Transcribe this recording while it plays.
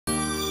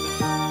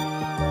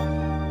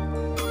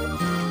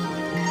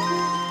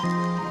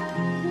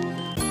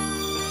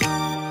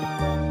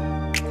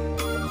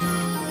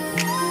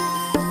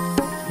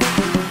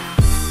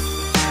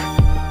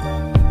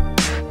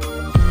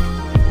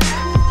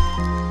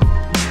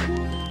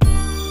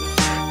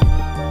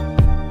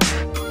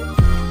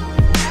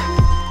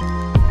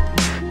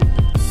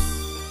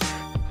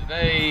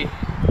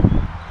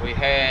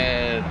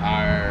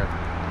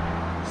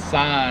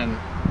sign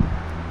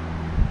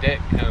deck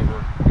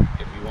cover,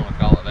 if you want to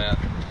call it that,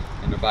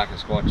 in the back of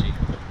Squatchy.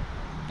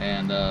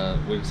 And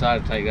we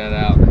decided to take that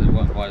out because it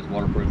wasn't quite as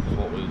waterproof as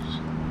what we was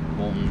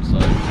wanting. So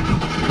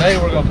today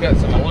we're going to cut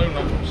some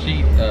aluminum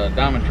sheet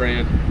diamond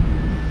tread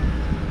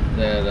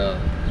that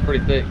it's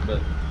pretty thick,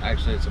 but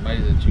actually it's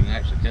amazing that you can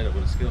actually cut it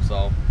with a skill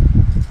saw.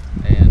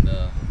 And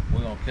we're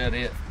going to cut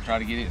it, try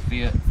to get it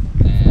fit,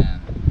 and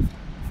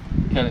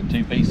cut it in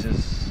 2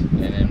 pieces,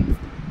 and then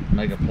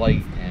make a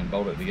plate and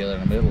bolt it together in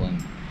the middle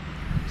and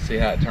see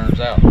how it turns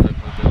out. Hopefully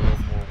be a little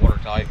more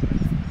watertight,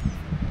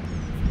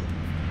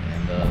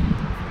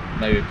 and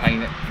maybe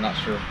paint it. I'm not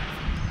sure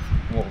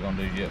what we're going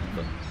to do yet,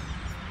 but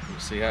we'll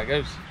see how it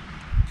goes.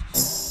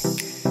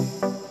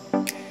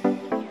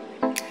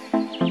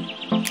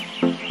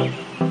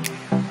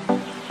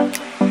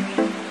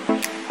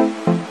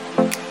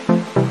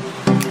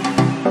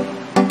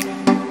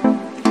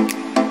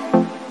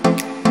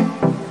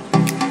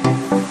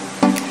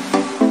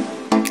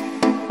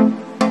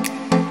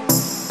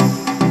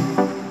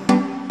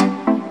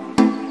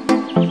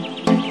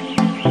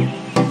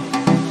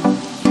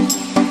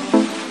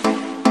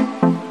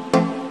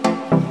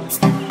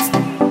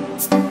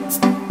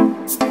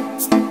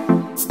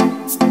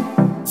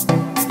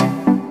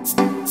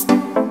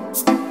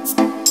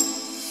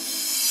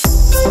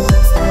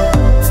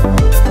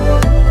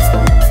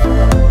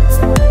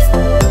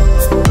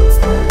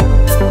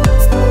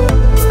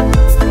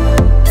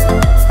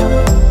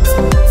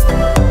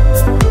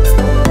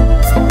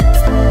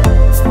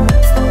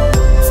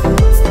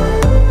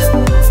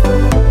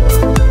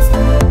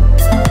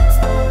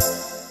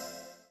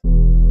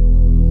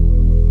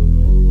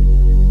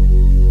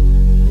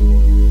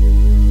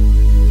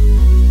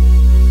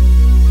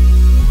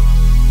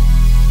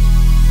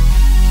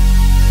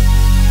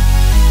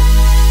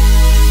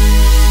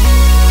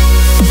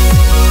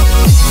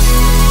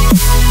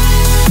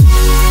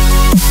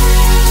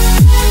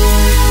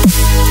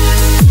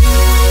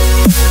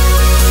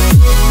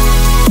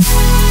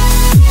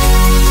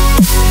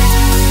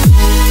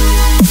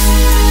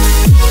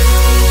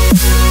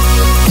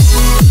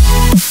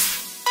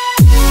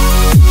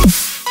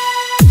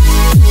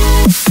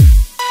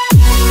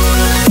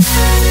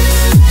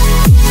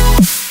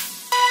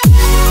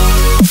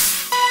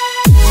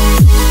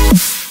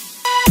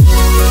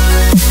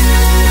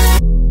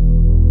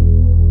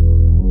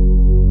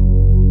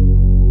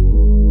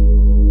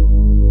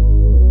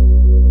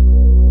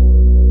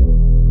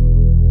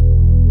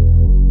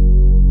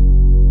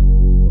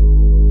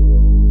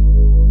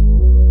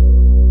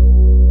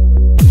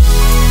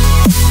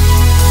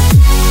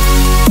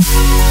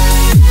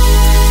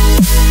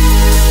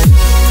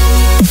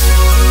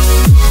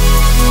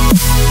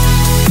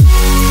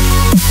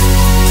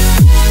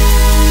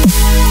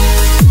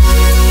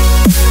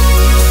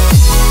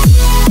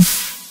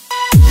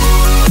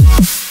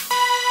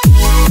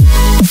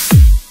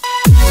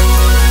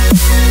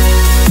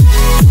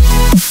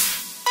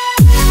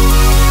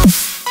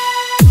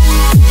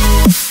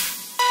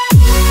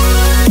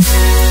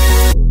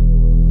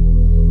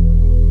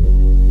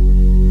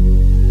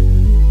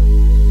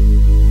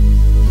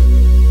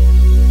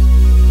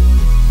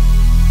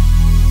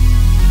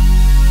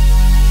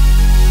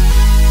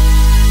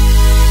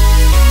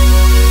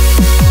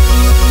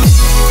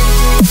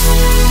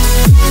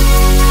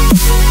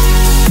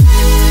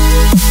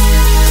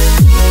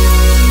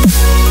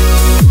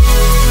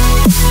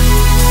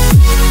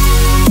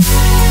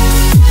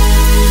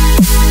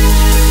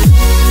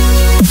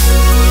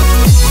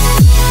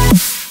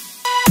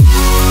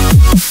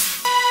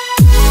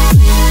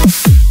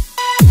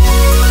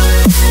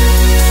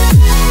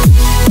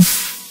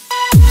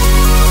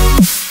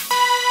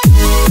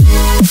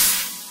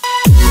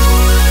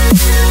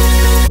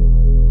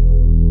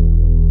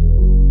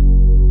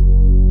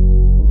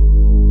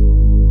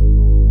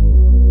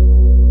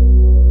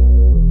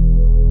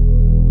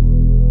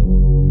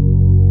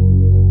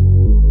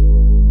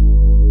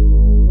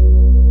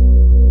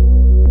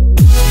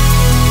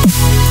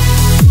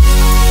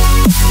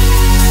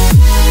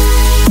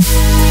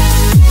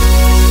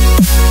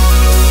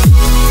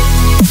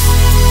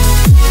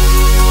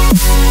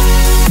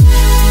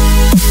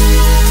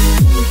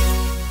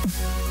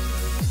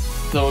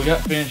 So we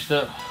got finished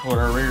up with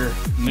our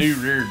new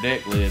rear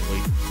deck lid. We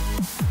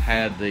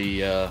had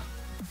the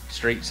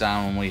street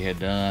sign when we had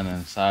done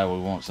and decided we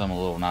want something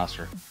a little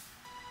nicer.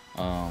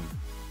 So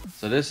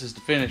this is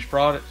the finished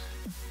product.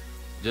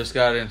 Just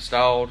got it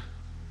installed.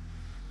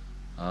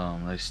 We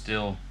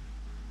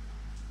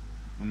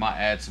might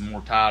add some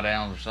more tie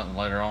downs or something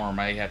later on, or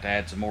may have to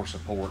add some more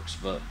supports,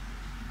 but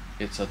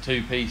it's a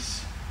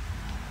 2-piece.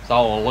 It's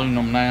all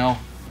aluminum now.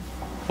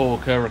 Full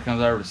cover comes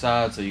over the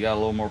side, so you got a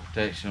little more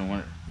protection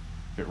when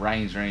if it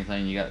rains or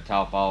anything. You got the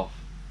top off,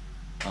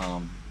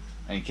 and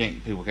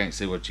people can't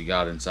see what you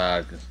got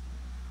inside because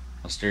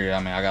exterior. I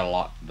mean, I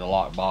got the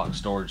lock box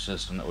storage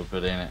system that we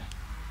put in it,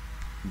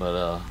 but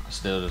I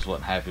still just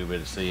wasn't happy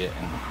with it to see it.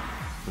 And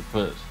we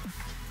put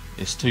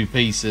it's 2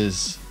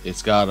 pieces.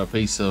 It's got a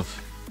piece of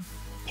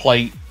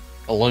plate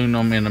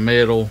aluminum in the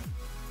middle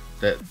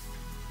that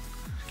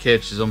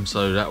catches them,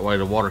 so that way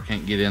the water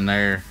can't get in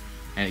there,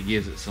 and it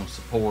gives it some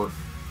support.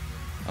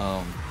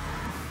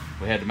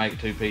 We had to make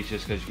 2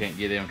 pieces because you can't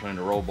get in between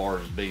the roll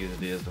bars as big as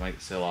it is to make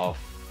it seal off.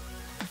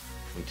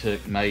 We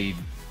made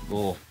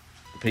little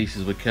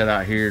pieces we cut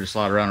out here to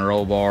slide around the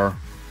roll bar.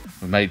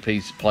 We made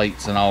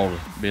plates and all to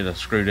be able to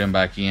screw them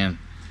back in.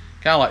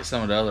 Kind of like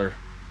some of the other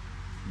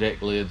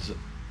deck lids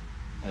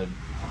that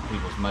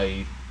people's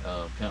made,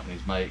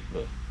 companies make,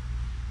 but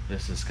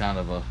this is kind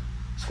of a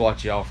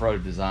squatchy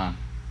off-road design.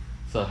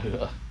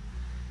 So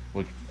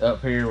we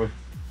up here,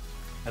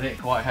 I didn't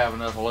quite have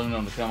enough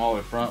aluminum to come all the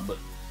way front, but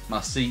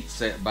my seat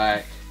set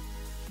back,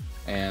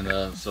 and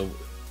so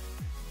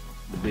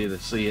to be able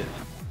to see it,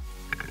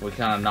 we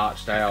kind of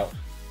notched out.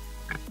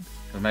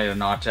 We made a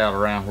notch out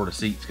around where the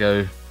seats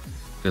go,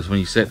 because when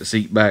you set the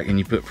seat back and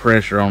you put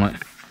pressure on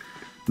it,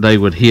 they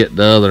would hit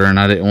the other, and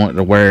I didn't want it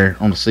to wear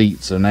on the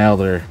seat, so now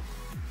they're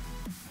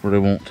where they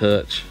won't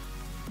touch.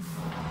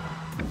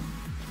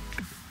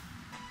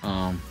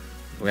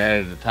 We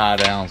added the tie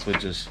downs,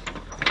 which is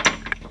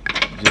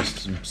just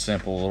some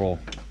simple little,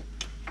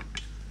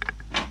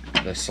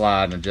 they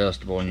slide and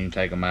adjustable, and you can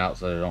take them out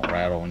so they don't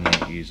rattle when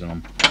you're using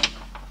them.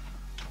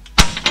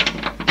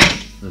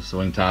 Just so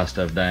we can tie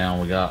stuff down.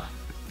 We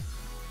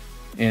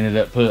ended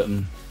up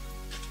putting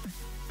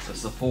the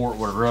support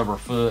with a rubber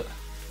foot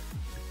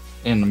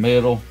in the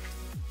middle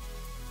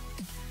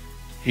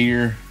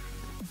here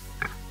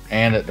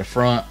and at the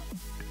front,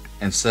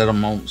 and set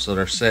them on so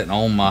they're sitting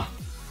on my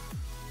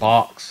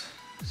box,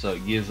 so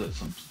it gives it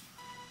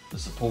the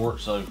support.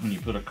 So when you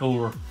put a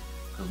cooler,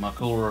 because my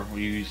cooler,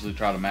 we usually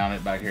try to mount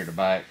it back here at the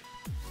back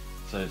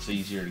so it's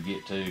easier to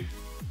get to.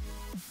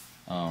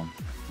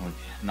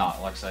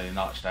 Not like I say,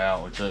 notched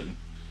out. We took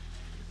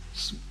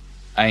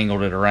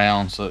angled it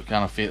around so it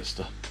kind of fits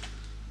the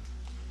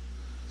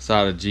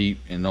side of the Jeep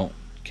and don't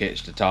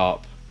catch the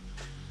top.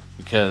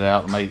 We cut it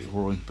out and made it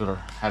where we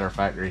had our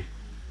factory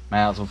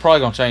mounts. We're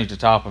probably gonna change the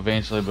top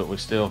eventually, but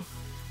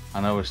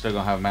I know we're still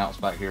gonna have mounts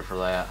back here for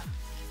that.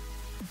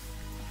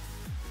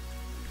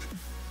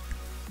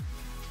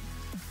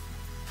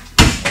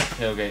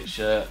 Tailgate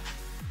shut.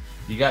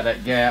 You got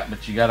that gap,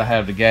 but you gotta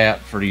have the gap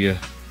for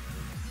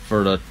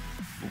the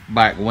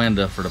back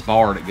window for the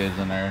bar that goes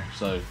in there.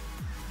 So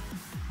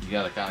you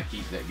gotta kind of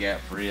keep that gap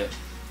for it.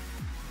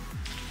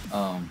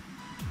 But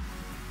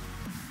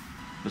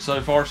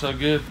so far so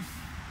good.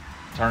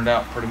 Turned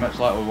out pretty much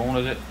like we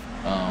wanted it.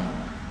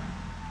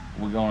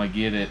 We're gonna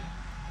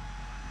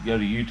go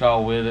to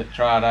Utah with it,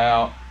 try it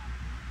out,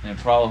 and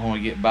probably when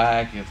we get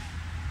back, if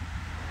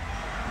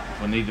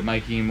we need to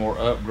make any more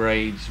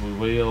upgrades, we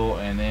will,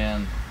 and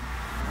then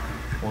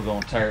we're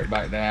gonna tear it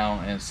back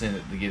down and send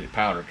it to get it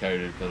powder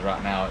coated, because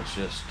right now it's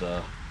just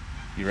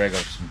your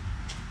regular some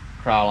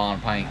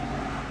Krylon paint.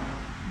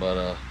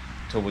 But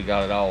until we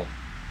got it all,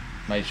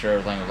 made sure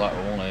everything was like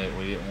we wanted it,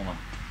 we didn't want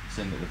to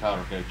send it to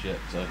powder coat yet.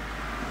 So,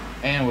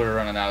 and we were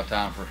running out of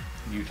time for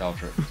Utah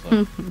trip.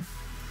 So.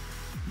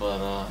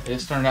 But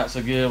it's turned out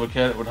so good. We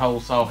cut it with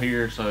hole saw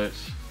here, so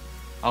it's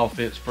all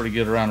fits pretty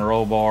good around the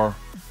roll bar.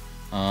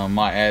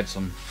 Might add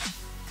some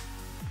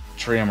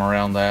trim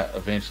around that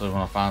eventually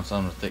when I find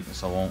some of the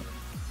thickness I want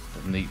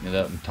to neaten it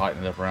up and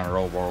tighten it up around the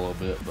roll bar a little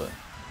bit. But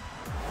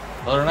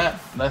other than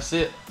that, that's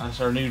it. That's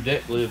our new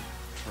deck lid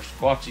for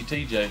Squatchy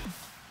TJ.